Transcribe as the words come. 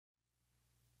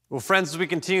Well, friends, as we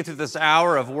continue through this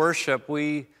hour of worship,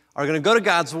 we are going to go to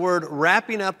God's Word,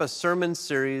 wrapping up a sermon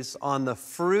series on the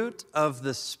fruit of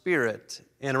the Spirit.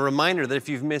 And a reminder that if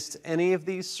you've missed any of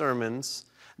these sermons,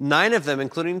 9 of them,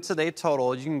 including today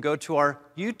total, you can go to our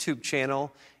YouTube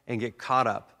channel and get caught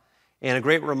up. And a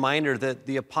great reminder that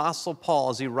the Apostle Paul,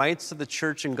 as he writes to the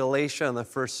church in Galatia in the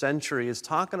first century, is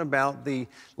talking about the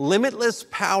limitless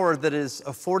power that is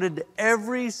afforded to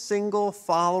every single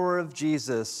follower of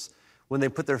Jesus. When they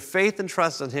put their faith and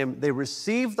trust in Him, they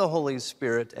receive the Holy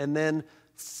Spirit, and then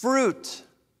fruit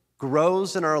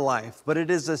grows in our life. But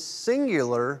it is a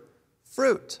singular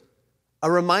fruit. A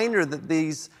reminder that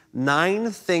these 9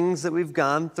 things that we've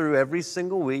gone through every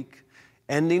single week,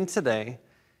 ending today,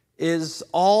 is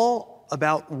all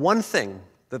about one thing,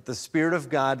 that the Spirit of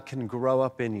God can grow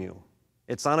up in you.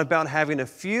 It's not about having a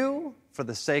few for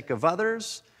the sake of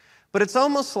others, but it's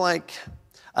almost like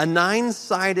a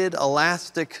 9-sided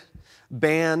elastic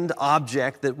band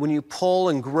object that when you pull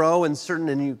and grow in certain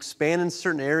and you expand in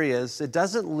certain areas, it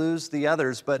doesn't lose the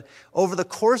others. But over the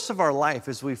course of our life,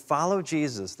 as we follow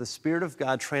Jesus, the Spirit of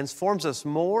God transforms us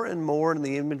more and more in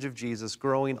the image of Jesus,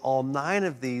 growing all 9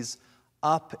 of these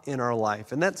up in our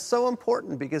life. And that's so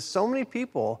important because so many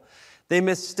people, they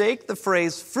mistake the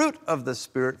phrase fruit of the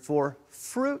Spirit for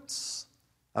fruits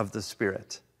of the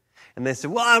Spirit. And they say,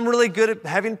 well, I'm really good at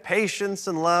having patience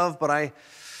and love, but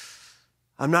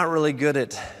I'm not really good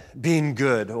at being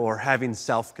good or having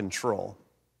self-control.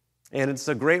 And it's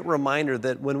a great reminder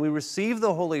that when we receive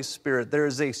the Holy Spirit, there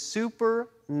is a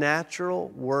supernatural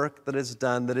work that is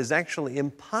done that is actually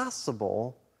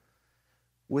impossible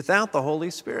without the Holy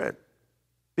Spirit.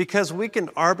 Because we can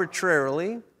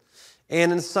arbitrarily,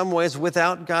 and in some ways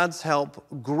without God's help,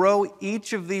 grow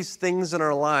each of these things in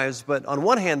our lives. But on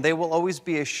one hand, they will always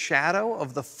be a shadow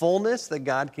of the fullness that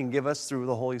God can give us through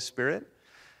the Holy Spirit.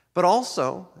 But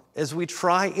also, as we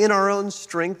try in our own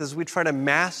strength, as we try to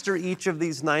master each of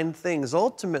these 9 things,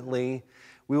 ultimately,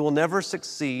 we will never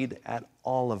succeed at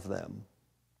all of them.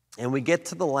 And we get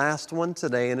to the last one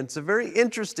today, and it's a very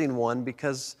interesting one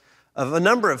because of a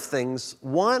number of things.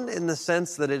 One, in the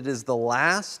sense that it is the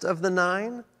last of the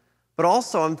 9, but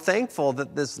also I'm thankful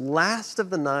that this last of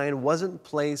the 9 wasn't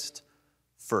placed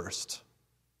first.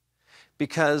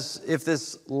 Because if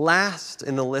this last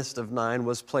in the list of 9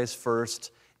 was placed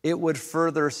first, it would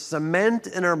further cement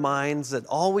in our minds that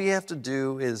all we have to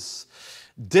do is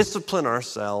discipline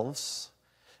ourselves,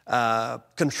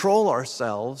 control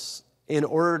ourselves in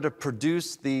order to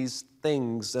produce these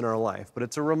things in our life. But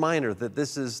it's a reminder that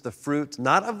this is the fruit,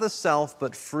 not of the self,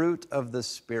 but fruit of the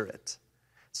Spirit.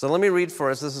 So let me read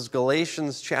for us. This is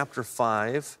Galatians chapter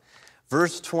 5,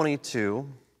 verse 22,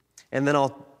 and then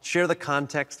I'll share the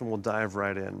context and we'll dive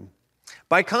right in.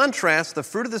 By contrast, the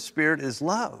fruit of the Spirit is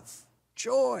love,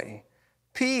 joy,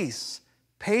 peace,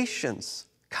 patience,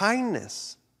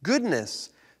 kindness,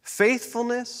 goodness,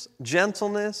 faithfulness,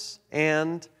 gentleness,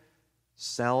 and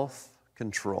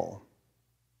self-control.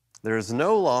 There is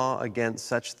no law against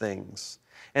such things.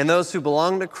 And those who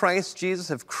belong to Christ Jesus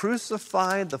have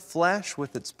crucified the flesh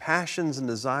with its passions and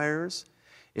desires.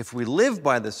 If we live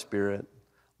by the Spirit,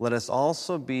 let us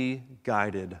also be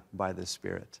guided by the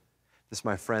Spirit. This,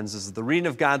 my friends, is the reading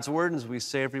of God's Word, and as we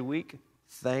say every week,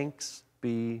 thanks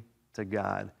be to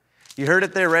God. You heard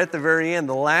it there right at the very end.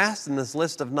 The last in this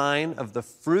list of 9 of the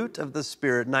fruit of the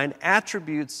Spirit, 9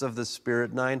 attributes of the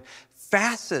Spirit, 9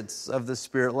 facets of the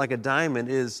Spirit, like a diamond,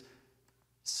 is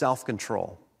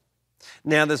self-control.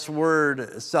 Now, this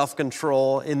word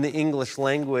self-control in the English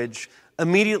language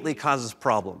immediately causes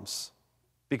problems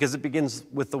because it begins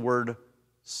with the word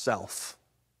self.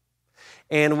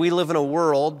 And we live in a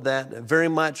world that very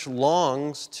much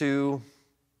longs to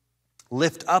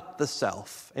lift up the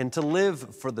self and to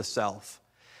live for the self.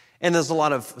 And there's a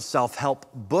lot of self-help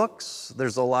books.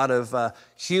 There's a lot of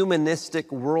humanistic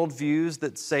worldviews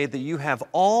that say that you have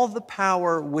all the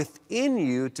power within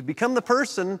you to become the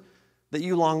person that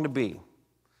you long to be.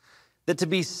 That to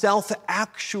be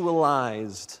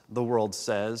self-actualized, the world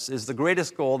says, is the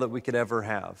greatest goal that we could ever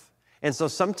have. And so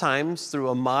sometimes through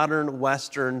a modern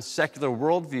Western secular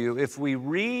worldview, if we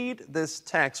read this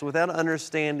text without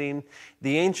understanding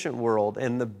the ancient world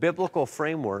and the biblical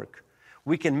framework,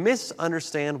 we can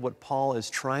misunderstand what Paul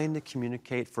is trying to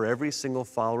communicate for every single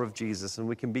follower of Jesus. And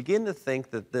we can begin to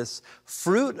think that this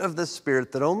fruit of the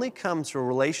Spirit that only comes from a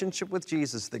relationship with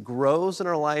Jesus that grows in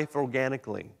our life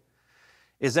organically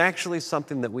is actually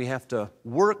something that we have to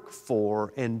work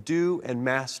for and do and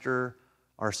master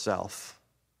ourselves.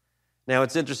 Now,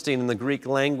 it's interesting in the Greek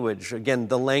language, again,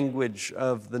 the language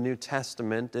of the New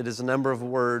Testament, it is a number of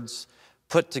words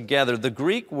put together. The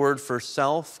Greek word for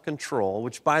self-control,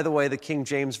 which, by the way, the King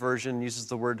James Version uses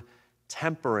the word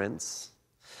temperance.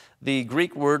 The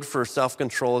Greek word for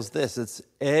self-control is this. It's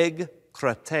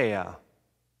egkrateia.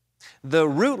 The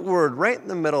root word right in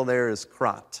the middle there is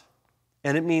krat,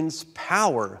 and it means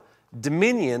power,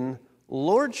 dominion,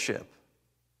 lordship.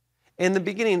 In the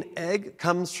beginning, egg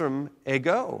comes from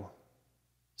ego,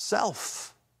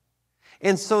 self.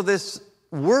 And so this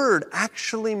word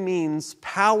actually means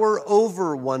power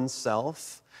over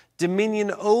oneself, dominion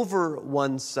over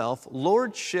oneself,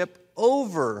 lordship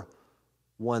over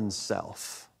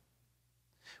oneself,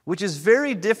 which is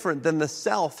very different than the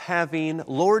self having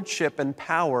lordship and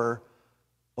power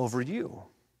over you.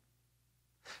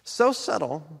 So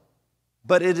subtle,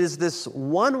 but it is this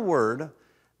one word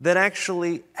that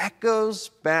actually echoes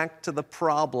back to the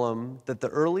problem that the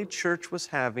early church was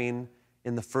having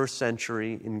in the first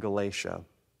century in Galatia.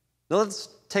 Now let's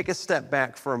take a step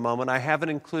back for a moment. I haven't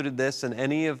included this in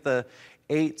any of the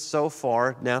 8 so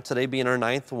far, now today being our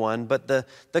 9th one, but the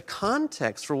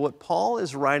context for what Paul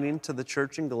is writing to the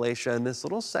church in Galatia in this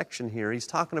little section here, he's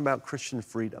talking about Christian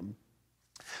freedom.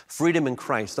 Freedom in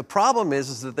Christ. The problem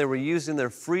is that they were using their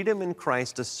freedom in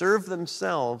Christ to serve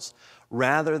themselves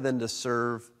rather than to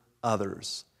serve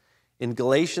others. In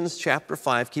Galatians chapter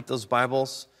 5, keep those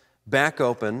Bibles back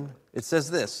open, it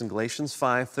says this in Galatians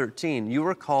 5:13, you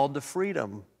are called to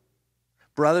freedom.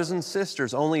 Brothers and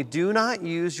sisters, only do not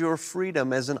use your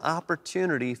freedom as an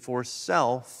opportunity for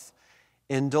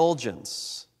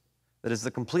self-indulgence. That is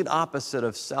the complete opposite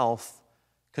of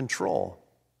self-control.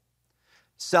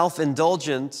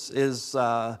 Self-indulgence is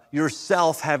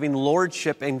yourself having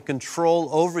lordship and control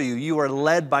over you. You are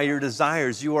led by your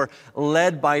desires. You are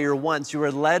led by your wants. You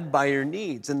are led by your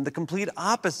needs. And the complete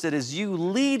opposite is you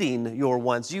leading your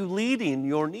wants, you leading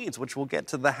your needs, which we'll get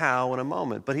to the how in a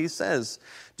moment. But he says,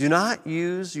 do not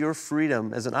use your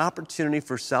freedom as an opportunity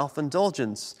for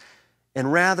self-indulgence,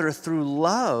 and rather through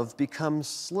love become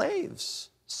slaves,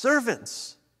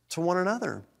 servants to one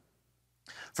another.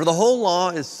 For the whole law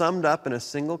is summed up in a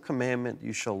single commandment,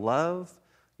 you shall love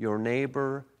your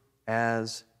neighbor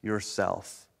as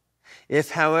yourself.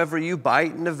 If, however, you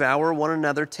bite and devour one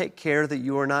another, take care that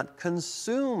you are not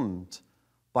consumed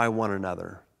by one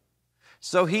another.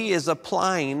 So he is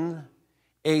applying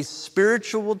a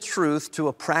spiritual truth to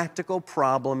a practical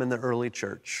problem in the early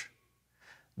church.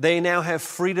 They now have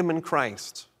freedom in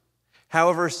Christ.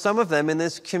 However, some of them in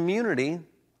this community,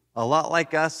 a lot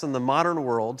like us in the modern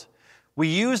world, we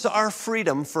use our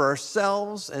freedom for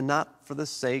ourselves and not for the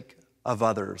sake of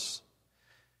others.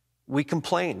 We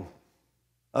complain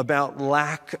about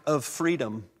lack of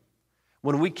freedom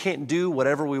when we can't do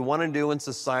whatever we want to do in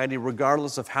society,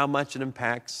 regardless of how much it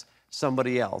impacts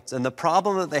somebody else. And the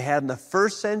problem that they had in the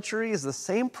first century is the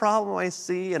same problem I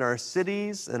see in our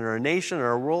cities, in our nation, in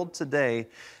our world today,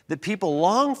 that people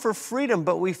long for freedom,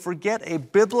 but we forget a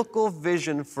biblical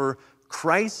vision for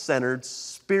Christ-centered,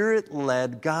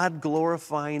 Spirit-led,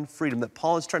 God-glorifying freedom that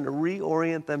Paul is trying to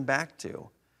reorient them back to.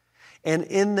 And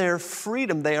in their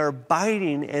freedom, they are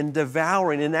biting and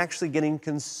devouring and actually getting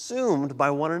consumed by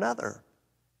one another.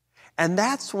 And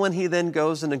that's when he then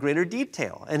goes into greater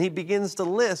detail, and he begins to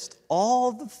list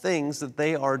all the things that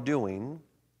they are doing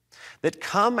that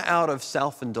come out of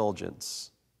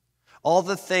self-indulgence. All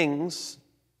the things,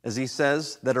 as he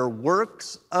says, that are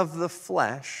works of the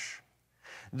flesh,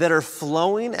 that are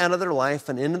flowing out of their life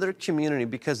and into their community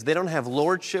because they don't have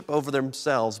lordship over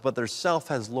themselves, but their self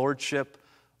has lordship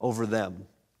over them.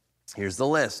 Here's the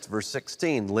list. Verse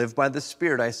 16, live by the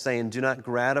Spirit, I say, and do not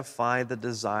gratify the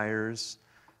desires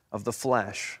of the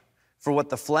flesh. For what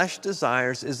the flesh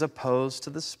desires is opposed to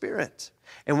the Spirit,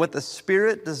 and what the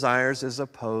Spirit desires is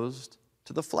opposed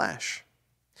to the flesh.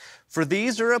 For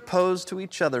these are opposed to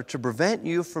each other to prevent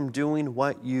you from doing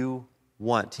what you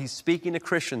want. He's speaking to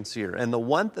Christians here, and the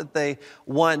want that they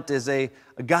want is a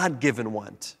God-given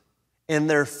want. In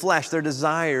their flesh, their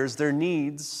desires, their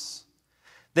needs,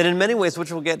 that in many ways,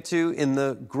 which we'll get to in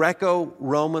the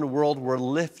Greco-Roman world, were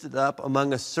lifted up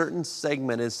among a certain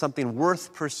segment as something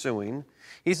worth pursuing.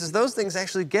 He says those things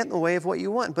actually get in the way of what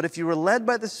you want. But if you were led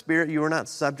by the Spirit, you are not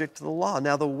subject to the law.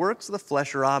 Now, the works of the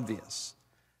flesh are obvious.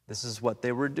 This is what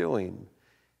they were doing.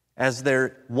 As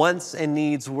their wants and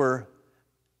needs were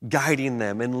guiding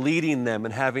them and leading them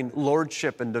and having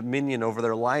lordship and dominion over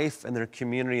their life and their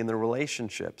community and their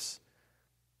relationships.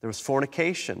 There was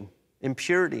fornication,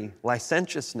 impurity,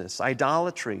 licentiousness,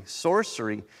 idolatry,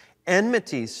 sorcery,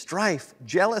 enmity, strife,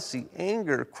 jealousy,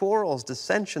 anger, quarrels,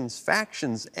 dissensions,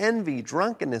 factions, envy,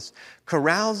 drunkenness,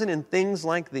 carousing, and things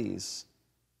like these.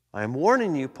 I am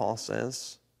warning you, Paul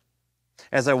says.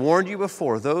 As I warned you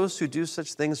before, those who do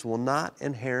such things will not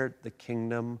inherit the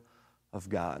kingdom of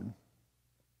God.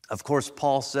 Of course,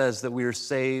 Paul says that we are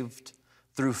saved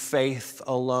through faith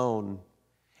alone.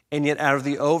 And yet out of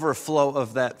the overflow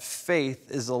of that faith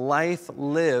is a life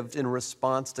lived in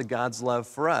response to God's love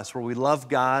for us, where we love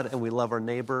God and we love our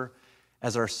neighbor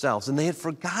as ourselves. And they had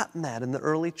forgotten that in the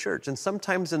early church. And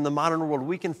sometimes in the modern world,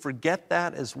 we can forget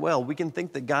that as well. We can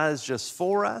think that God is just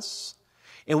for us,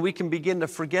 and we can begin to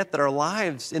forget that our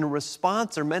lives in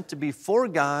response are meant to be for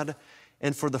God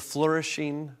and for the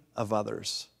flourishing of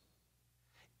others.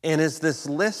 And as this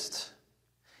list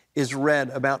is read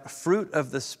about fruit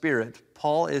of the Spirit,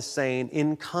 Paul is saying,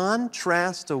 in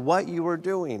contrast to what you are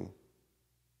doing,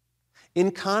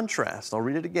 in contrast, I'll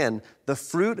read it again, the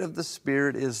fruit of the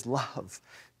Spirit is love,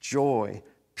 joy,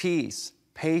 peace,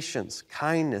 patience,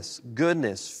 kindness,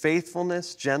 goodness,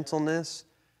 faithfulness, gentleness,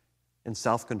 and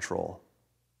self-control.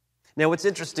 Now, what's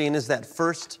interesting is that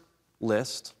first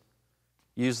list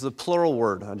used the plural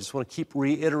word. I just want to keep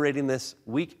reiterating this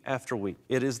week after week.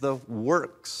 It is the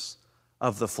works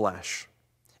of the flesh.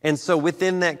 And so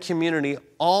within that community,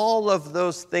 all of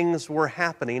those things were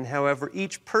happening. However,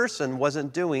 each person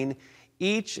wasn't doing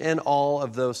each and all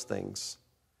of those things.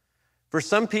 For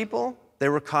some people, they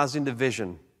were causing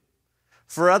division.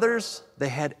 For others, they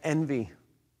had envy.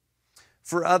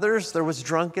 For others, there was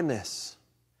drunkenness.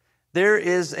 There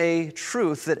is a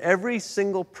truth that every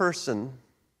single person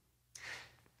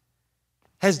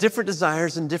has different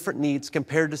desires and different needs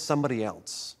compared to somebody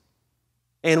else.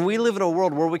 And we live in a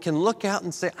world where we can look out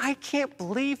and say, I can't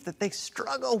believe that they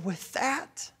struggle with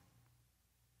that.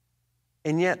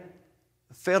 And yet,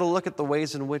 fail to look at the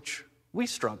ways in which we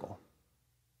struggle.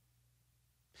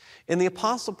 And the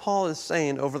Apostle Paul is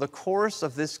saying, over the course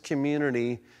of this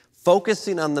community,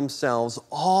 focusing on themselves,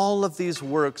 all of these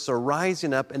works are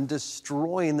rising up and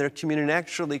destroying their community, and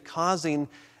actually causing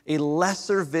a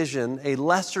lesser vision, a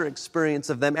lesser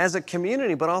experience of them as a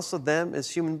community, but also them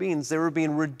as human beings. They were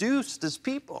being reduced as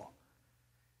people.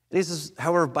 And he says,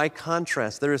 however, by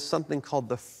contrast, there is something called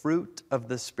the fruit of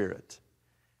the Spirit.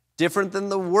 Different than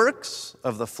the works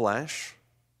of the flesh,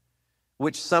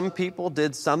 which some people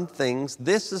did some things.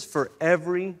 This is for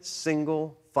every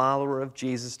single follower of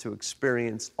Jesus to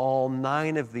experience all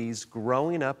 9 of these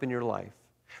growing up in your life.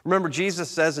 Remember, Jesus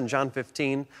says in John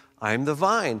 15, I am the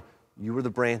vine, you are the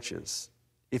branches.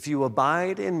 If you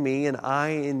abide in me and I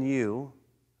in you,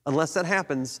 unless that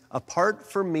happens,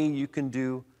 apart from me, you can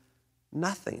do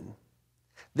nothing.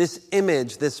 This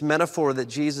image, this metaphor that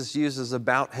Jesus uses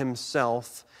about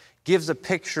himself gives a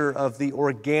picture of the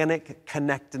organic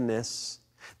connectedness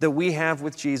that we have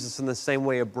with Jesus in the same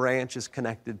way a branch is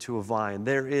connected to a vine.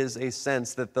 There is a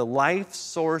sense that the life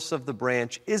source of the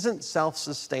branch isn't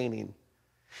self-sustaining.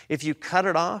 If you cut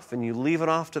it off and you leave it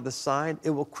off to the side,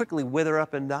 it will quickly wither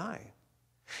up and die.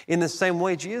 In the same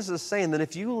way, Jesus is saying that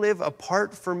if you live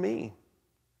apart from me,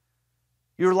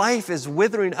 your life is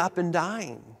withering up and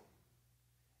dying.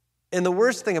 And the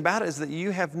worst thing about it is that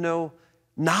you have no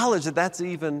knowledge that that's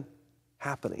even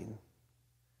happening.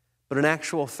 But in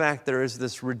actual fact, there is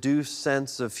this reduced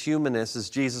sense of humanness, as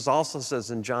Jesus also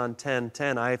says in John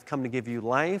 10:10, I have come to give you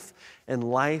life and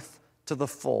life to the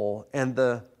full. And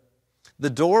the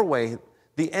doorway,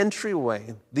 the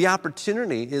entryway, the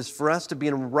opportunity is for us to be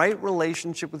in right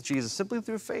relationship with Jesus simply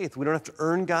through faith. We don't have to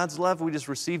earn God's love. We just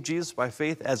receive Jesus by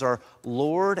faith as our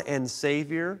Lord and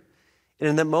Savior. And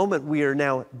in that moment, we are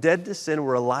now dead to sin.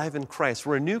 We're alive in Christ.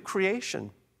 We're a new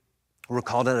creation. We're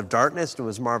called out of darkness to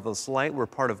his marvelous light. We're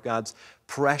part of God's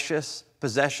precious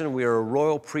possession. We are a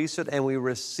royal priesthood, and we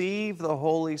receive the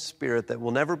Holy Spirit that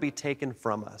will never be taken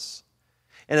from us.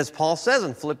 And as Paul says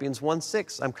in Philippians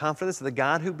 1:6, I'm confident that the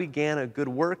God who began a good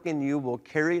work in you will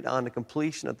carry it on to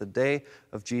completion at the day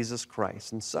of Jesus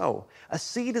Christ. And so, a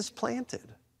seed is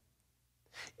planted.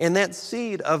 And that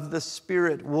seed of the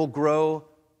Spirit will grow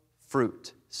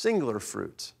fruit, singular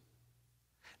fruit.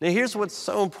 Now, here's what's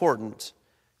so important.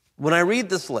 When I read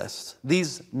this list,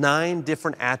 these 9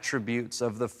 different attributes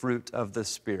of the fruit of the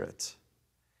Spirit,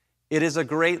 it is a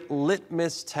great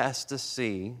litmus test to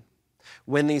see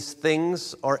when these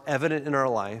things are evident in our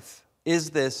life. Is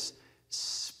this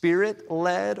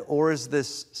Spirit-led or is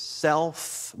this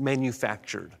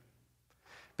self-manufactured?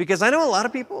 Because I know a lot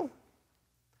of people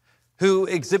who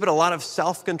exhibit a lot of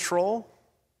self-control,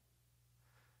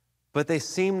 but they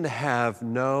seem to have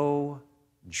no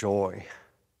joy.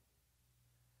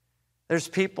 There's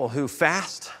people who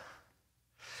fast,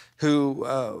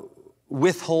 who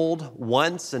withhold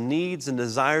wants and needs and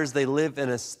desires. They live an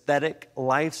aesthetic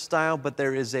lifestyle, but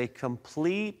there is a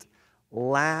complete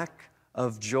lack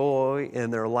of joy in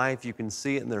their life. You can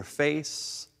see it in their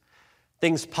face.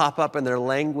 Things pop up in their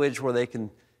language where they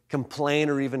can complain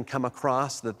or even come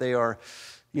across that they are,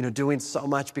 doing so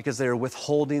much because they are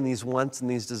withholding these wants and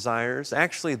these desires.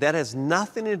 Actually, that has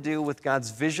nothing to do with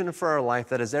God's vision for our life.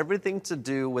 That has everything to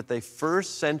do with a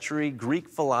first century Greek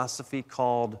philosophy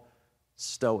called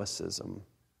Stoicism.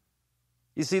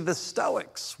 You see, the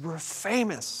Stoics were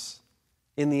famous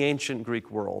in the ancient Greek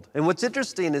world. And what's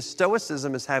interesting is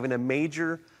Stoicism is having a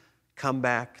major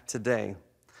comeback today.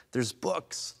 There's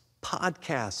books,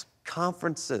 podcasts,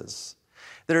 conferences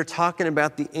that are talking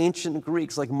about the ancient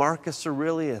Greeks like Marcus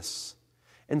Aurelius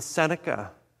and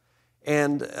Seneca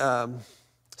and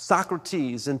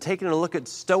Socrates, and taking a look at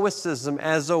Stoicism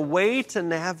as a way to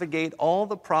navigate all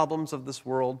the problems of this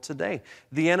world today.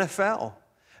 The NFL,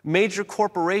 major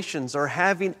corporations are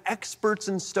having experts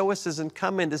in Stoicism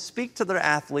come in to speak to their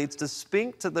athletes, to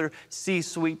speak to their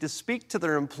C-suite, to speak to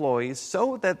their employees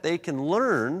so that they can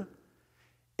learn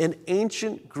an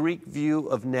ancient Greek view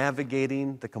of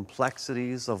navigating the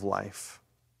complexities of life.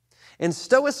 And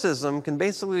Stoicism can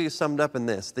basically be summed up in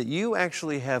this, that you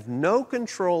actually have no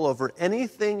control over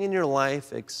anything in your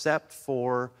life except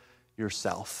for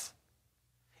yourself.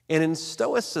 And in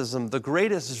Stoicism, the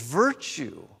greatest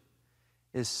virtue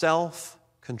is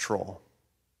self-control.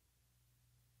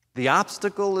 The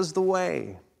obstacle is the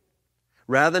way.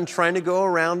 Rather than trying to go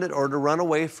around it or to run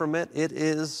away from it, it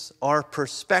is our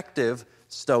perspective,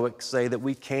 Stoics say, that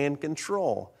we can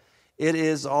control. It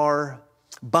is our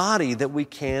body that we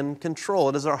can control.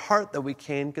 It is our heart that we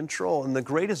can control. And the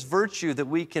greatest virtue that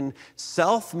we can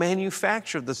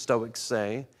self-manufacture, the Stoics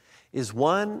say, is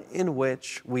one in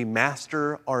which we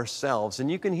master ourselves.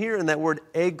 And you can hear in that word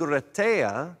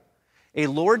egratia, a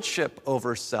lordship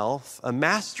over self, a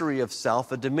mastery of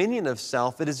self, a dominion of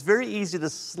self. It is very easy to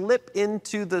slip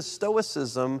into the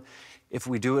Stoicism if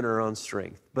we do it in our own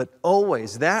strength. But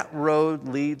always, that road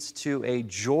leads to a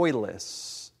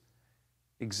joyless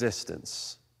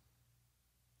existence.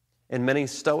 And many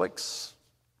Stoics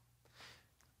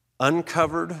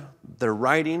uncovered their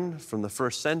writing from the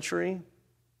first century.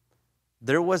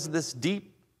 There was this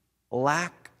deep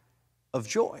lack of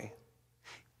joy.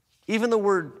 Even the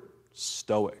word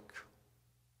stoic,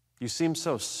 you seem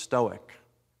so stoic,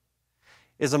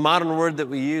 is a modern word that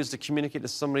we use to communicate to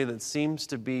somebody that seems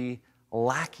to be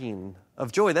lacking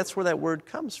of joy. That's where that word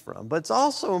comes from. But it's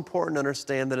also important to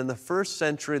understand that in the first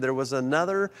century, there was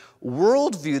another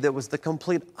worldview that was the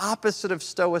complete opposite of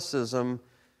Stoicism.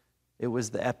 It was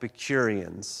the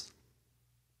Epicureans.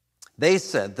 They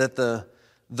said that the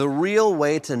real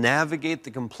way to navigate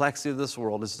the complexity of this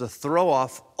world is to throw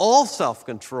off all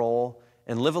self-control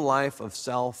and live a life of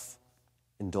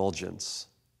self-indulgence.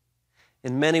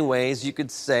 In many ways, you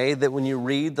could say that when you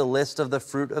read the list of the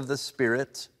fruit of the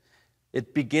Spirit,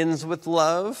 it begins with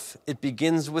love, it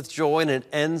begins with joy, and it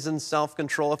ends in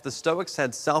self-control. If the Stoics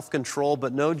had self-control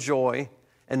but no joy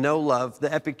and no love,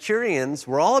 the Epicureans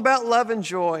were all about love and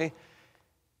joy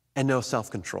and no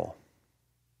self-control.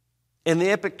 And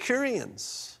the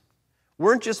Epicureans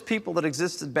weren't just people that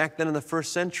existed back then in the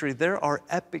first century. There are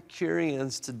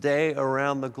Epicureans today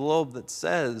around the globe that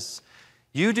says,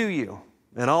 you do you,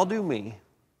 and I'll do me.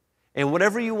 And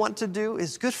whatever you want to do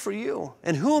is good for you.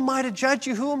 And who am I to judge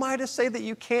you? Who am I to say that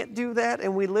you can't do that?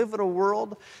 And we live in a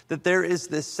world that there is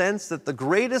this sense that the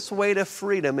greatest way to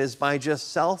freedom is by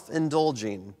just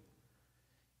self-indulging.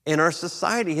 And our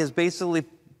society has basically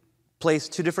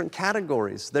placed two different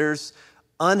categories. There's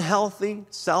unhealthy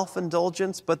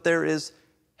self-indulgence, but there is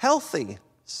healthy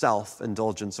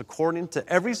self-indulgence according to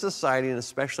every society, and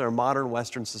especially our modern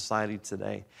Western society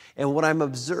today. And what I'm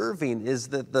observing is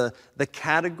that the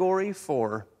category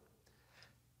for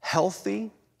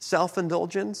healthy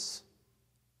self-indulgence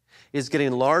is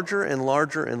getting larger and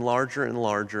larger and larger and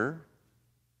larger,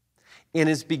 and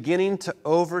is beginning to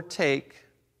overtake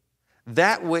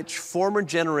that which former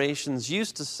generations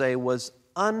used to say was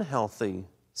unhealthy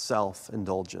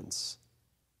self-indulgence.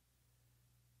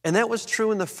 And that was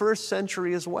true in the first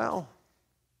century as well.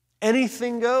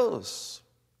 Anything goes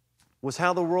was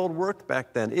how the world worked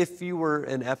back then, if you were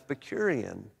an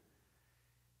Epicurean.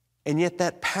 And yet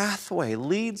that pathway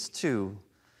leads to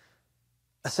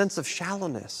a sense of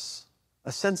shallowness,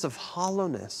 a sense of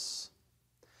hollowness,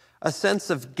 a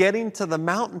sense of getting to the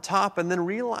mountaintop and then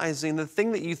realizing the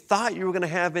thing that you thought you were going to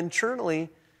have internally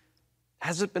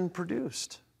hasn't been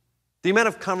produced. The amount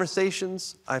of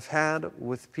conversations I've had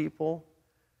with people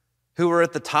who are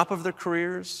at the top of their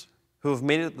careers, who have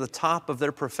made it at the top of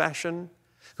their profession,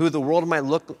 who the world might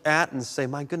look at and say,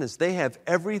 my goodness, they have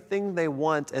everything they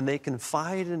want, and they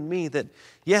confide in me that,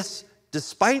 yes,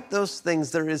 despite those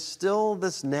things, there is still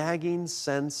this nagging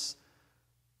sense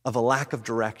of a lack of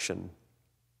direction.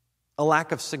 a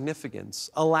lack of significance,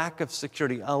 a lack of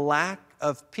security, a lack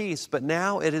of peace. But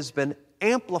now it has been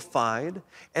amplified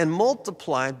and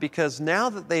multiplied because now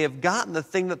that they have gotten the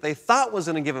thing that they thought was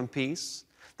going to give them peace,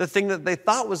 the thing that they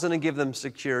thought was going to give them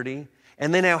security,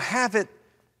 and they now have it,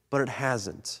 but it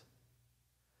hasn't.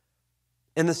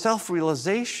 And the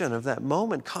self-realization of that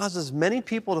moment causes many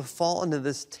people to fall into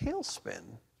this tailspin.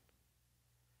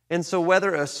 And so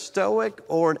whether a Stoic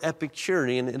or an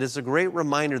Epicurean, it is a great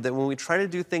reminder that when we try to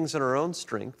do things in our own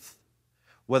strength,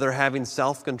 whether having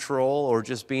self-control or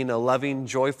just being a loving,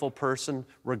 joyful person,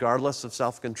 regardless of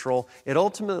self-control, it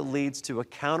ultimately leads to a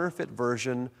counterfeit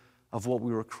version of what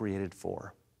we were created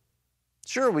for.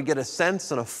 Sure, we get a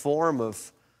sense and a form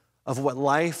of what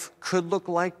life could look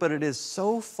like, but it is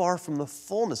so far from the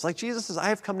fullness. Like Jesus says, I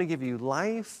have come to give you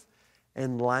life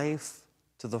and life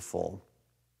to the full.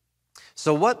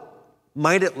 So what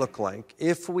might it look like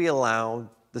if we allow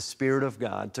the Spirit of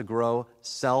God to grow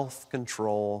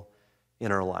self-control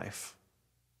in our life?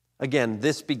 Again,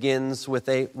 this begins with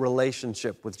a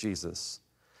relationship with Jesus.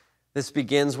 This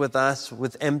begins with us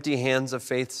with empty hands of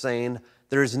faith saying,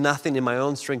 there is nothing in my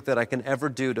own strength that I can ever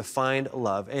do to find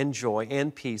love and joy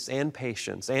and peace and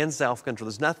patience and self-control.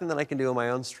 There's nothing that I can do in my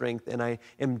own strength, and I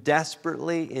am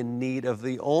desperately in need of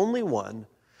the only one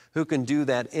who can do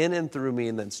that in and through me,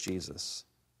 and that's Jesus.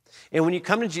 And when you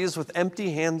come to Jesus with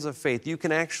empty hands of faith, you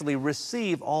can actually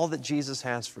receive all that Jesus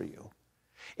has for you.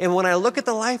 And when I look at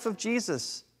the life of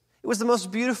Jesus, it was the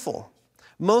most beautiful,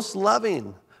 most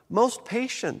loving, most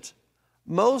patient,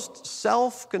 most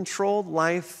self-controlled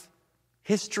life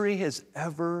history has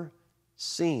ever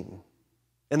seen.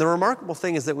 And the remarkable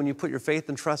thing is that when you put your faith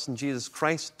and trust in Jesus,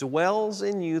 Christ dwells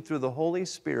in you through the Holy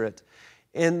Spirit,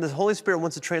 and the Holy Spirit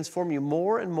wants to transform you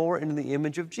more and more into the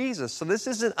image of Jesus. So this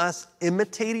isn't us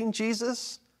imitating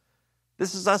Jesus.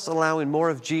 This is us allowing more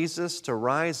of Jesus to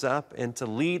rise up and to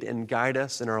lead and guide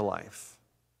us in our life.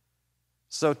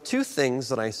 So two things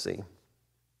that I see.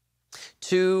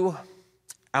 Two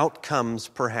outcomes,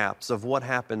 perhaps, of what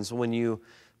happens when you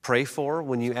pray for,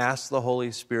 when you ask the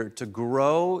Holy Spirit to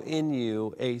grow in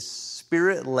you a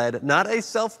Spirit-led, not a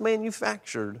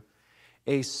self-manufactured,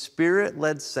 a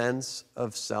Spirit-led sense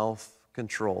of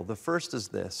self-control. The first is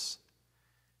this: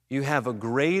 you have a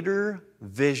greater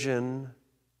vision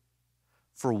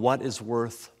for what is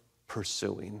worth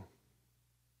pursuing.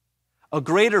 A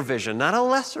greater vision, not a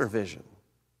lesser vision.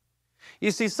 You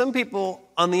see, some people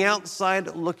on the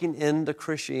outside looking into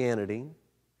Christianity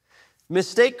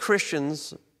mistake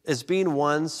Christians as being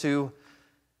ones who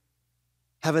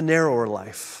have a narrower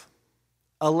life,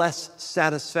 a less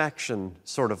satisfaction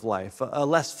sort of life, a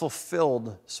less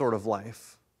fulfilled sort of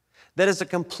life. That is a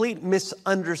complete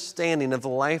misunderstanding of the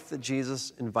life that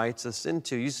Jesus invites us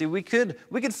into. You see, we could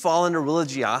fall into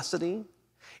religiosity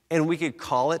and we could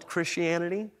call it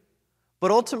Christianity,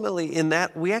 but ultimately in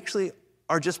that we actually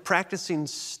are just practicing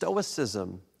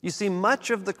Stoicism. You see,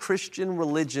 much of the Christian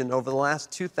religion over the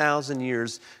last 2,000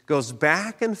 years goes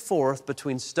back and forth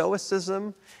between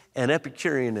Stoicism and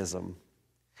Epicureanism.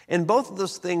 And both of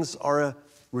those things are a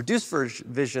reduced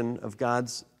vision of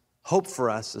God's hope for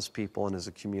us as people and as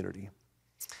a community.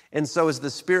 And so as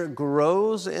the Spirit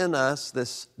grows in us,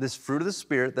 this fruit of the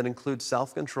Spirit that includes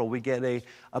self-control, we get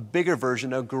a bigger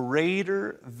version, a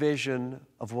greater vision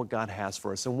of what God has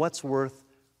for us and what's worth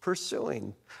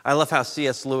pursuing. I love how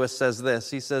C.S. Lewis says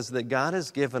this. He says that God has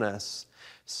given us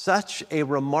such a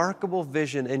remarkable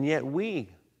vision, and yet we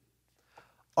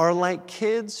are like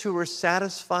kids who are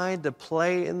satisfied to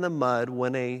play in the mud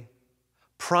when a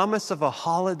promise of a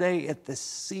holiday at the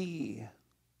sea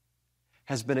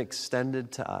has been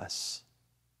extended to us.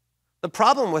 The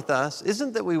problem with us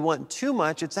isn't that we want too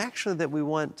much, it's actually that we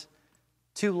want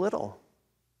too little.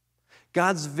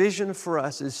 God's vision for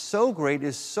us is so great,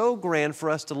 is so grand for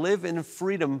us to live in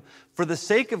freedom for the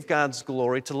sake of God's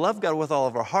glory, to love God with all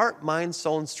of our heart, mind,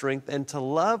 soul, and strength, and to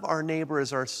love our neighbor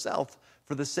as ourselves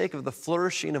for the sake of the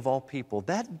flourishing of all people.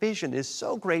 That vision is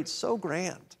so great, so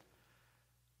grand.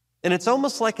 And it's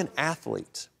almost like an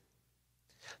athlete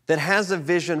that has a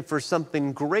vision for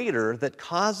something greater that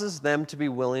causes them to be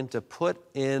willing to put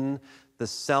in the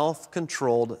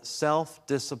self-controlled,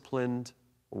 self-disciplined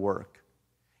work.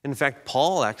 In fact,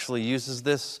 Paul actually uses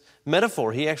this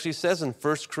metaphor. He actually says in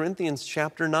 1 Corinthians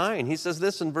chapter 9, he says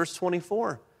this in verse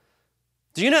 24.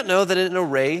 Do you not know that in a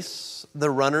race the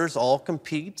runners all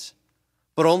compete,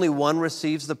 but only one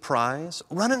receives the prize?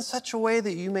 Run in such a way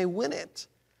that you may win it.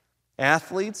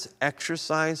 Athletes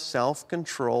exercise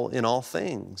self-control in all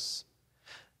things,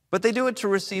 but they do it to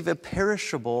receive a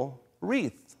perishable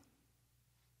wreath,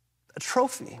 a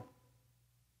trophy.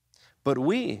 But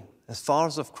we, as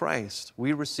followers of Christ,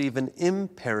 we receive an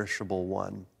imperishable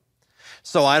one,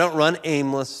 So I don't run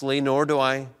aimlessly, nor do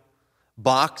I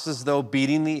box as though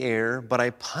beating the air, but I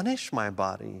punish my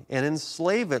body and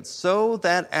enslave it so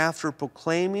that after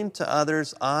proclaiming to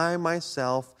others, I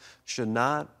myself should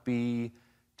not be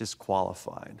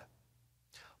disqualified.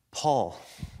 Paul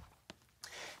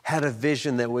had a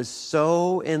vision that was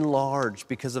so enlarged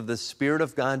because of the Spirit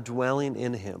of God dwelling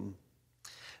in him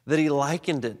that he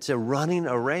likened it to running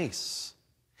a race.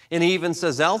 And he even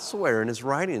says elsewhere in his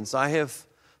writings, I have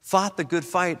fought the good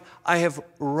fight, I have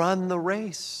run the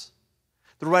race.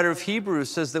 The writer of Hebrews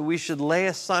says that we should lay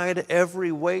aside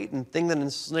every weight and thing that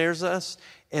ensnares us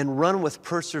and run with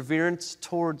perseverance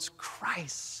towards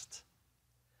Christ.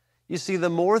 You see, the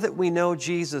more that we know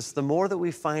Jesus, the more that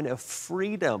we find a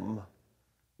freedom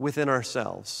within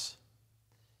ourselves.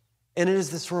 And it is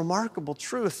this remarkable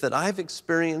truth that I've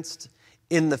experienced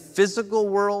in the physical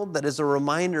world that is a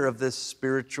reminder of this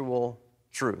spiritual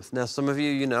truth. Now, some of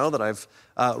you know that I've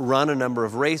run a number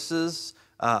of races.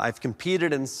 I've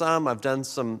competed in some. I've done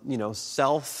some,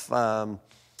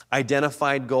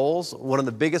 self-identified goals. One of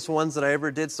the biggest ones that I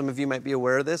ever did, some of you might be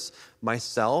aware of this,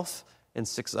 myself and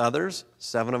 6 others,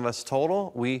 7 of us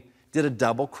total, we did a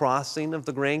double crossing of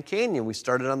the Grand Canyon. We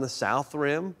started on the south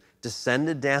rim,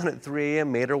 descended down at 3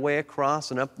 a.m., made our way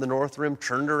across and up the north rim,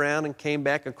 turned around and came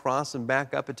back across and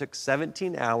back up. It took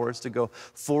 17 hours to go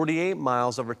 48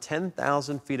 miles over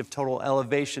 10,000 feet of total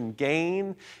elevation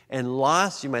gain and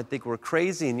loss. You might think we're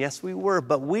crazy, and yes, we were,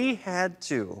 but we had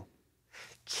to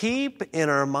keep in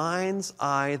our mind's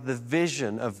eye the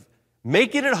vision of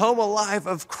making it home alive,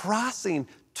 of crossing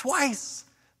twice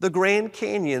the Grand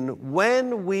Canyon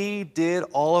when we did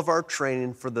all of our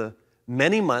training for the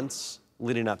many months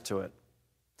leading up to it.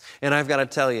 And I've got to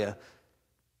tell you,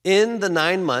 in the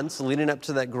 9 months leading up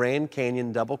to that Grand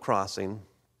Canyon double crossing,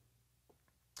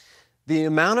 the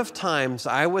amount of times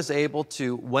I was able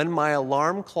to, when my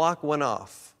alarm clock went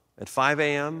off at 5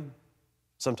 a.m.,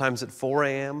 sometimes at 4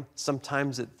 a.m.,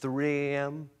 sometimes at 3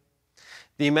 a.m.,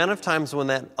 the amount of times when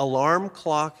that alarm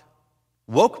clock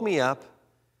woke me up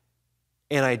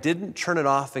and I didn't turn it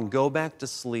off and go back to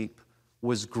sleep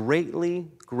was greatly,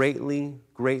 greatly,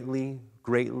 greatly,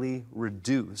 greatly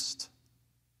reduced,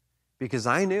 because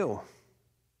I knew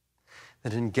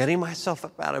that in getting myself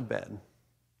up out of bed,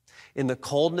 in the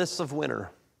coldness of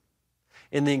winter,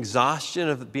 in the exhaustion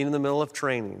of being in the middle of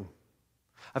training,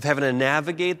 of having to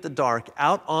navigate the dark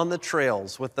out on the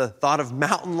trails with the thought of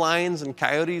mountain lions and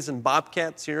coyotes and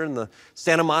bobcats here in the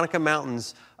Santa Monica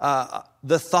Mountains,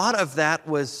 the thought of that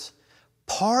was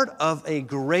part of a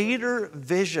greater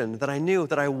vision that I knew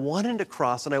that I wanted to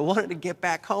cross, and I wanted to get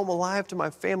back home alive to my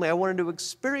family. I wanted to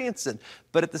experience it.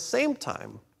 But at the same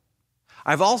time,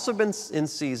 I've also been in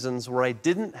seasons where I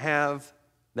didn't have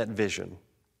that vision.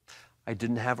 I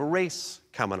didn't have a race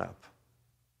coming up.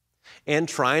 And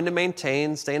trying to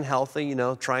maintain, staying healthy,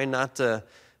 trying not to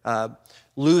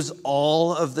lose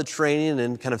all of the training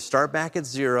and kind of start back at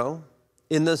zero.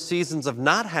 In those seasons of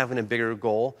not having a bigger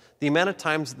goal, the amount of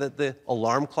times that the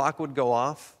alarm clock would go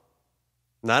off,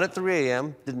 not at 3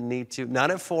 a.m., didn't need to,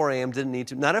 not at 4 a.m., didn't need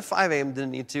to, not at 5 a.m.,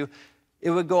 didn't need to,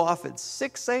 it would go off at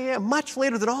 6 a.m., much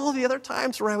later than all the other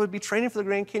times where I would be training for the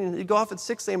Grand Canyon. It'd go off at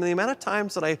 6 a.m., and the amount of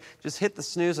times that I just hit the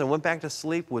snooze and went back to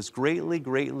sleep was greatly,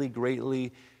 greatly,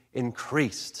 greatly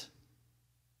increased.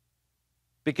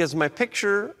 Because my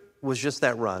picture was just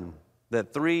that run,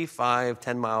 that 3, 5,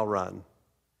 10-mile run.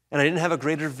 And I didn't have a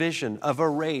greater vision of a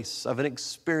race, of an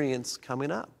experience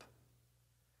coming up.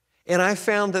 And I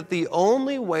found that the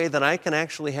only way that I can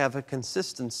actually have a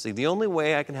consistency, the only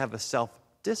way I can have a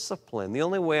self-discipline, the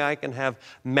only way I can have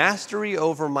mastery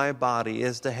over my body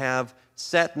is to have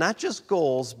set not just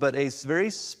goals, but a very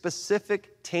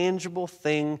specific, tangible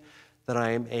thing that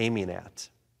I am aiming at.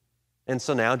 And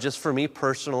so now, just for me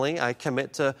personally, I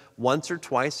commit to once or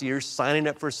twice a year signing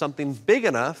up for something big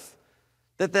enough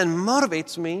that then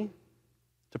motivates me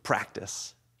to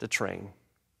practice, to train.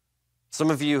 Some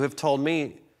of you have told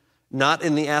me, not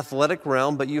in the athletic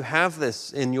realm, but you have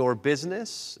this in your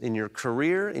business, in your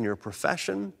career, in your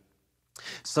profession.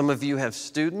 Some of you have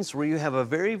students where you have a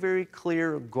very, very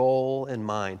clear goal in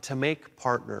mind, to make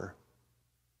partner,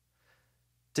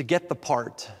 to get the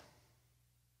part,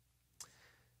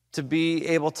 to be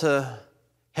able to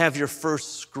have your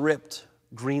first script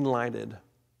green-lighted,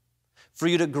 for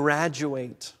you to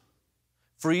graduate,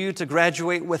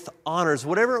 with honors,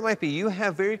 whatever it might be. You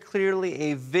have very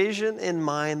clearly a vision in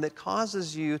mind that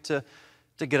causes you to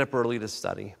get up early to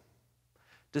study,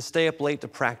 to stay up late to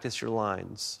practice your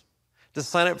lines, to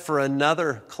sign up for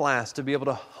another class, to be able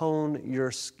to hone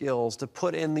your skills, to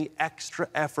put in the extra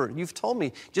effort. You've told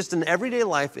me, just in everyday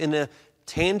life, in a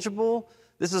tangible,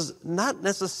 This is not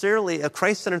necessarily a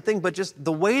Christ-centered thing, but just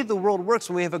the way the world works.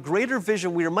 When we have a greater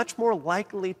vision, we are much more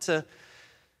likely to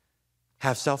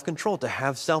have self-control, to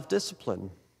have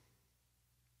self-discipline,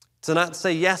 to not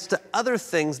say yes to other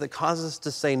things that cause us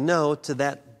to say no to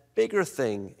that bigger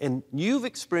thing. And you've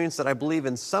experienced that, I believe,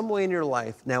 in some way in your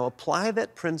life. Now apply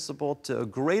that principle to a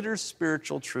greater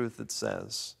spiritual truth that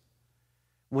says,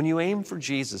 when you aim for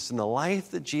Jesus and the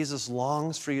life that Jesus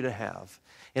longs for you to have,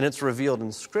 and it's revealed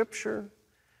in Scripture,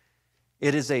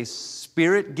 it is a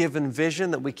Spirit-given vision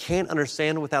that we can't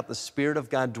understand without the Spirit of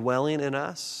God dwelling in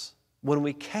us. When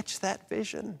we catch that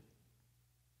vision,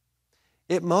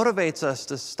 it motivates us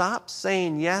to stop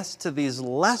saying yes to these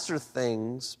lesser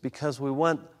things because we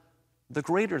want the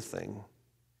greater thing.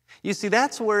 You see,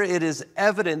 that's where it is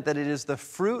evident that it is the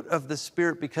fruit of the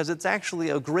Spirit, because it's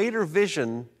actually a greater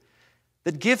vision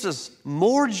that gives us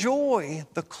more joy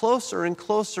the closer and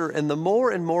closer and the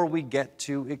more and more we get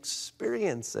to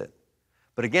experience it.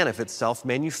 But again, if it's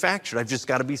self-manufactured, I've just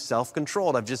got to be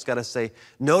self-controlled, I've just got to say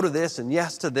no to this and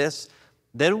yes to this,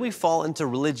 then we fall into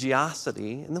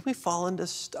religiosity, and then we fall into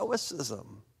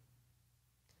stoicism.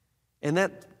 And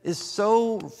that is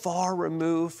so far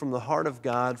removed from the heart of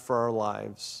God for our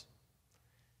lives.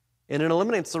 And it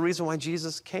eliminates the reason why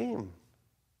Jesus came,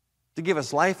 to give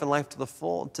us life and life to the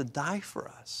full, to die for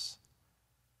us.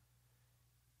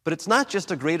 But it's not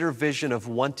just a greater vision of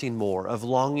wanting more, of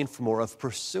longing for more, of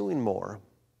pursuing more.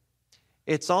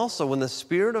 It's also when the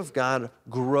Spirit of God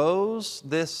grows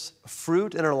this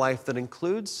fruit in our life that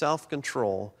includes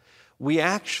self-control, we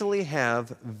actually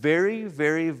have very,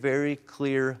 very, very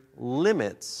clear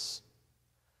limits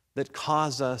that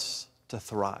cause us to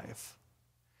thrive.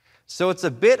 So it's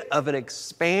a bit of an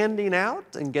expanding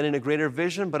out and getting a greater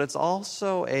vision, but it's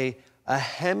also a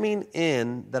hemming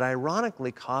in that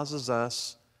ironically causes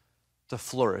us to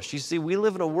flourish. You see, we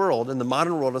live in a world, in the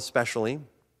modern world especially,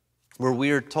 where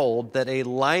we are told that a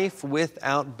life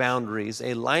without boundaries,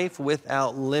 a life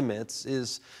without limits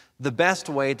is the best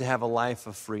way to have a life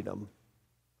of freedom.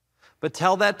 But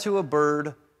tell that to a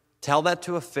bird, tell that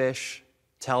to a fish,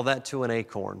 tell that to an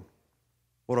acorn.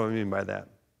 What do I mean by that?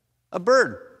 A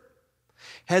bird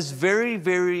has very,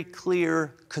 very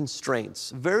clear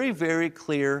constraints, very, very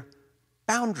clear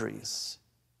boundaries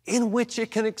in which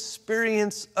it can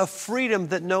experience a freedom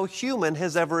that no human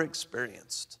has ever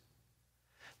experienced.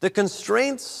 The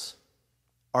constraints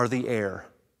are the air.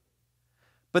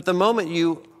 But the moment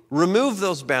you remove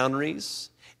those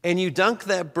boundaries and you dunk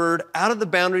that bird out of the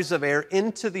boundaries of air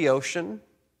into the ocean,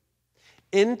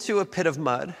 into a pit of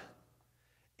mud,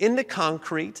 into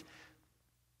concrete,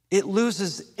 it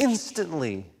loses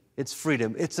instantly its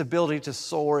freedom, its ability to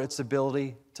soar, its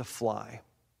ability to fly.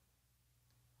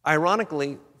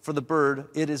 Ironically, for the bird,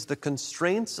 it is the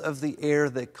constraints of the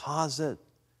air that cause it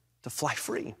to fly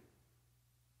free.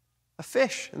 A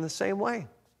fish in the same way.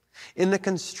 In the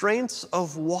constraints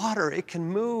of water, it can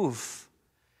move.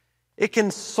 It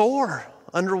can soar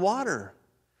underwater.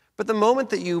 But the moment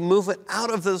that you move it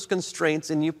out of those constraints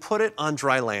and you put it on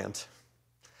dry land,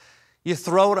 you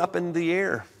throw it up in the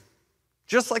air,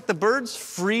 just like the bird's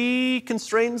free,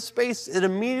 constrained space, it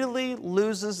immediately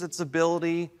loses its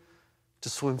ability to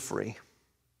swim free.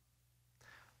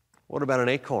 What about an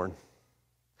acorn?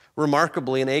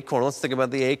 Remarkably, an acorn, let's think about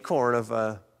the acorn of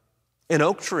an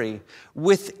oak tree.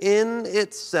 Within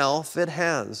itself, it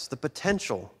has the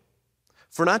potential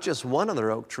for not just one other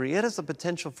oak tree, it has the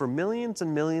potential for millions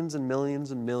and millions and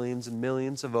millions and millions and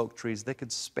millions of oak trees that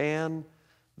could span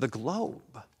the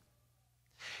globe.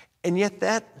 And yet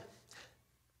that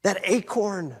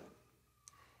acorn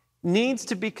needs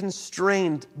to be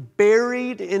constrained,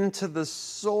 buried into the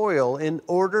soil in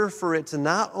order for it to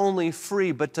not only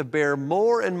free, but to bear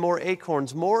more and more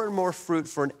acorns, more and more fruit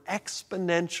for an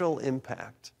exponential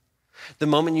impact. The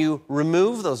moment you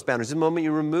remove those boundaries, the moment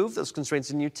you remove those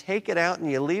constraints and you take it out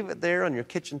and you leave it there on your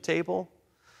kitchen table,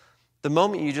 the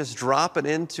moment you just drop it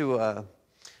into a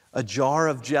jar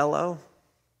of Jell-O,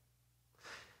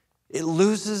 it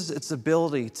loses its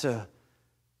ability to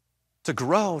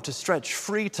grow, to stretch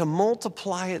free, to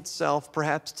multiply itself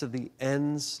perhaps to the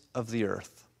ends of the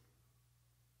earth.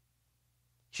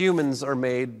 Humans are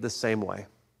made the same way.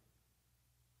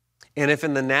 And if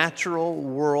in the natural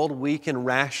world we can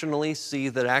rationally see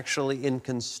that actually in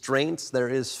constraints there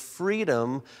is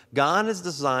freedom, God has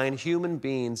designed human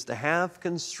beings to have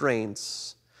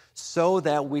constraints so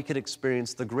that we could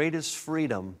experience the greatest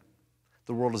freedom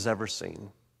the world has ever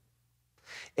seen.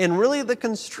 And really the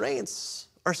constraints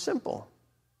are simple.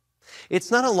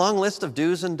 It's not a long list of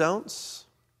do's and don'ts.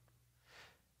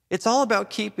 It's all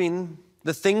about keeping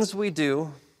the things we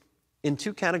do in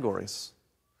two categories: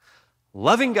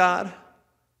 loving God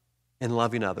and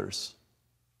loving others.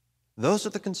 Those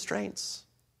are the constraints.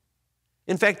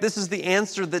 In fact, this is the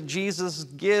answer that Jesus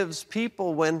gives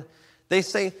people when they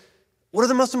say, what are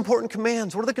the most important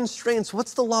commands? What are the constraints?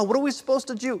 What's the law? What are we supposed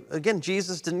to do? Again,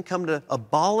 Jesus didn't come to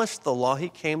abolish the law. He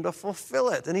came to fulfill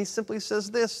it. And he simply says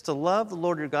this, to love the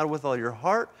Lord your God with all your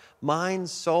heart, mind,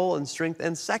 soul, and strength.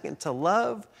 And second, to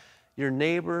love your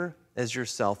neighbor as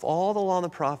yourself. All the law and the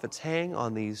prophets hang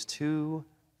on these two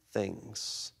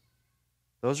things.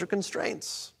 Those are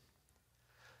constraints.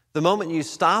 The moment you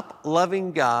stop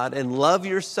loving God and love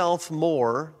yourself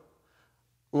more,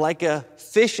 like a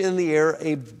fish in the air,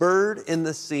 a bird in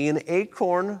the sea, an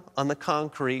acorn on the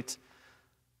concrete,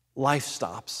 life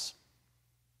stops.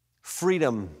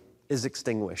 Freedom is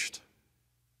extinguished.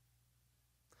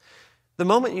 The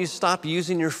moment you stop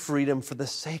using your freedom for the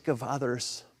sake of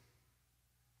others,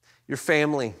 your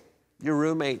family, your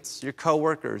roommates, your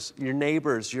coworkers, your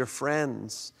neighbors, your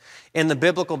friends. And the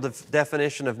biblical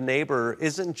definition of neighbor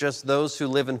isn't just those who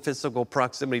live in physical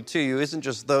proximity to you, isn't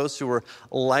just those who are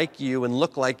like you and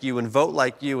look like you and vote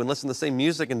like you and listen to the same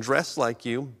music and dress like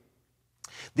you.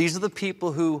 These are the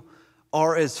people who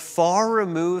are as far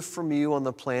removed from you on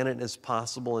the planet as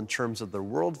possible in terms of their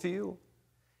worldview,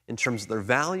 in terms of their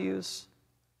values,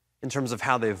 in terms of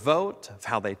how they vote, of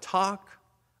how they talk,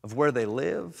 of where they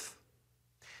live.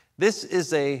 This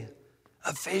is a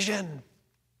vision,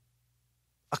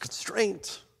 a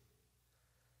constraint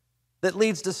that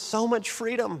leads to so much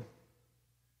freedom.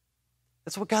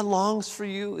 That's what God longs for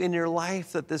you in your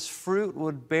life, that this fruit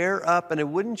would bear up, and it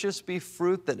wouldn't just be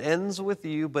fruit that ends with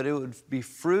you, but it would be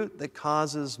fruit that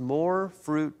causes more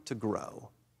fruit to grow.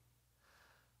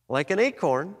 Like an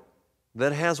acorn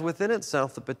that has within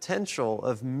itself the potential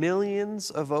of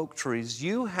millions of oak trees,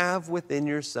 you have within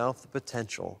yourself the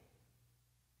potential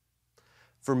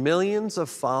for millions of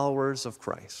followers of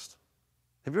Christ.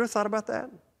 Have you ever thought about that?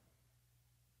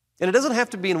 And it doesn't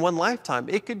have to be in one lifetime.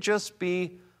 It could just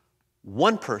be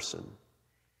one person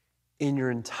in your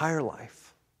entire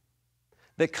life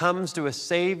that comes to a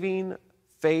saving,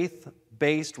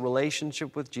 faith-based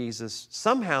relationship with Jesus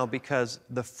somehow because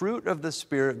the fruit of the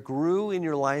Spirit grew in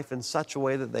your life in such a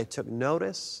way that they took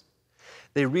notice.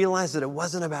 They realized that it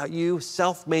wasn't about you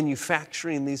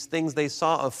self-manufacturing these things. They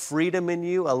saw a freedom in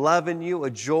you, a love in you, a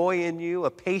joy in you, a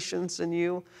patience in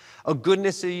you, a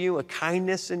goodness in you, a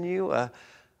kindness in you,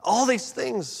 all these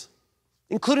things,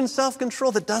 including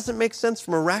self-control that doesn't make sense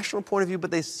from a rational point of view,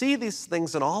 but they see these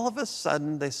things and all of a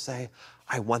sudden they say,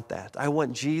 I want that. I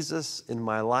want Jesus in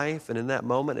my life. And in that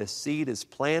moment, a seed is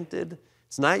planted.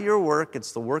 It's not your work,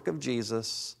 it's the work of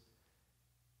Jesus.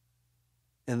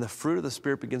 And the fruit of the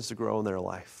Spirit begins to grow in their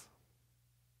life.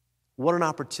 What an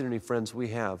opportunity, friends, we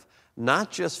have,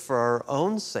 not just for our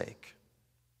own sake,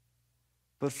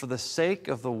 but for the sake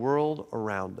of the world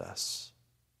around us.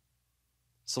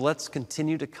 So let's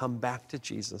continue to come back to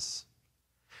Jesus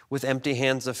with empty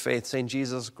hands of faith, saying,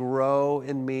 Jesus, grow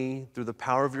in me through the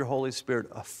power of your Holy Spirit,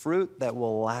 a fruit that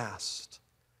will last,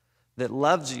 that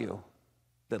loves you,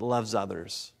 that loves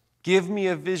others. Give me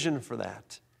a vision for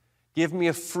that. Give me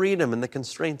a freedom in the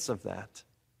constraints of that.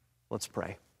 Let's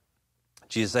pray.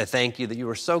 Jesus, I thank you that you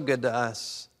are so good to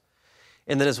us,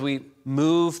 and that as we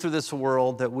move through this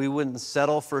world, that we wouldn't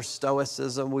settle for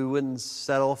stoicism, we wouldn't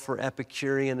settle for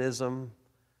Epicureanism,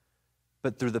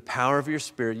 but through the power of your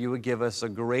Spirit, you would give us a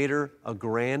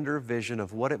grander vision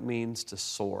of what it means to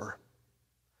soar,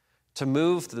 to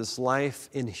move through this life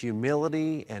in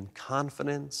humility and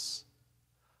confidence,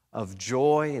 of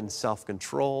joy and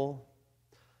self-control,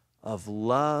 of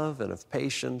love and of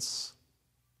patience.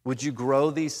 Would you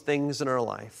grow these things in our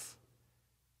life?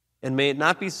 And may it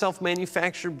not be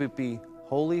self-manufactured, but be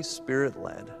Holy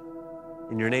Spirit-led.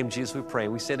 In your name, Jesus, we pray.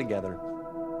 We say together,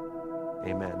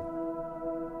 amen.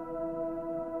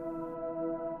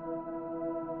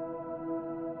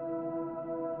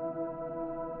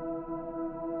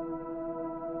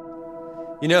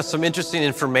 You know, some interesting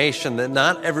information that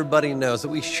not everybody knows that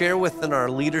we share within our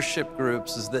leadership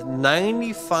groups is that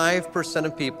 95%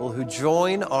 of people who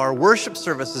join our worship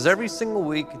services every single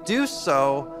week do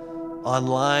so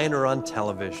online or on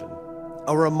television.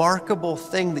 A remarkable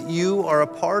thing that you are a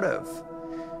part of.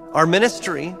 Our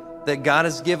ministry that God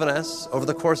has given us over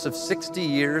the course of 60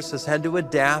 years has had to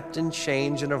adapt and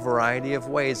change in a variety of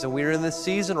ways. And we're in this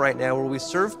season right now where we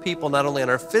serve people not only on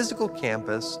our physical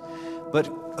campus, but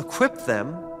equip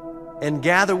them and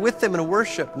gather with them in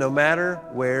worship no matter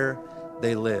where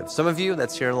they live. Some of you,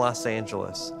 that's here in Los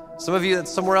Angeles. Some of you, that's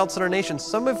somewhere else in our nation.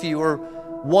 Some of you are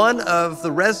one of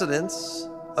the residents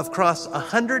across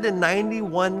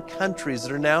 191 countries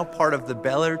that are now part of the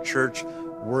Bel Air Church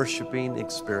worshiping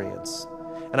experience.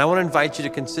 And I want to invite you to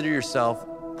consider yourself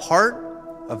part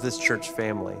of this church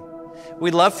family.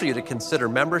 We'd love for you to consider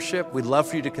membership. We'd love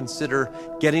for you to consider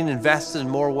getting invested in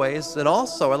more ways. And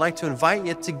also, I'd like to invite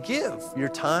you to give your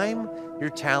time, your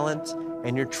talent,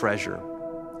 and your treasure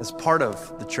as part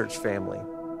of the church family.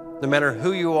 No matter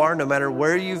who you are, no matter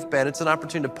where you've been, it's an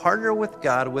opportunity to partner with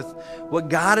God, with what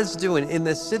God is doing in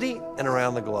this city and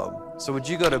around the globe. So would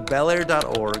you go to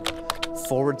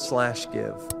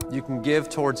bellaire.org/give. You can give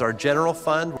towards our general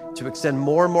fund to extend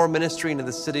more and more ministry into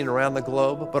the city and around the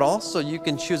globe, but also you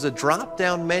can choose a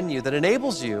drop-down menu that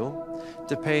enables you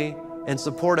to pay and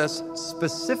support us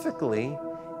specifically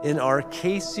in our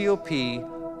KCOP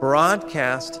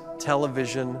broadcast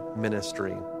television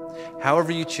ministry.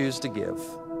 However you choose to give,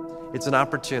 it's an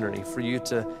opportunity for you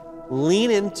to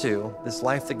lean into this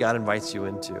life that God invites you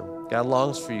into. God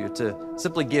longs for you to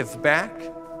simply give back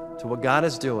to what God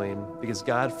is doing because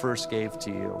God first gave to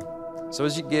you. So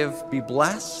as you give, be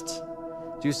blessed.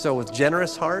 Do so with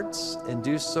generous hearts and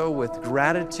do so with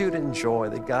gratitude and joy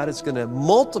that God is going to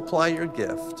multiply your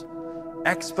gift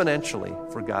exponentially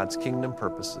for God's kingdom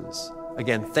purposes.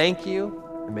 Again, thank you,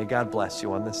 and may God bless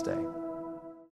you on this day.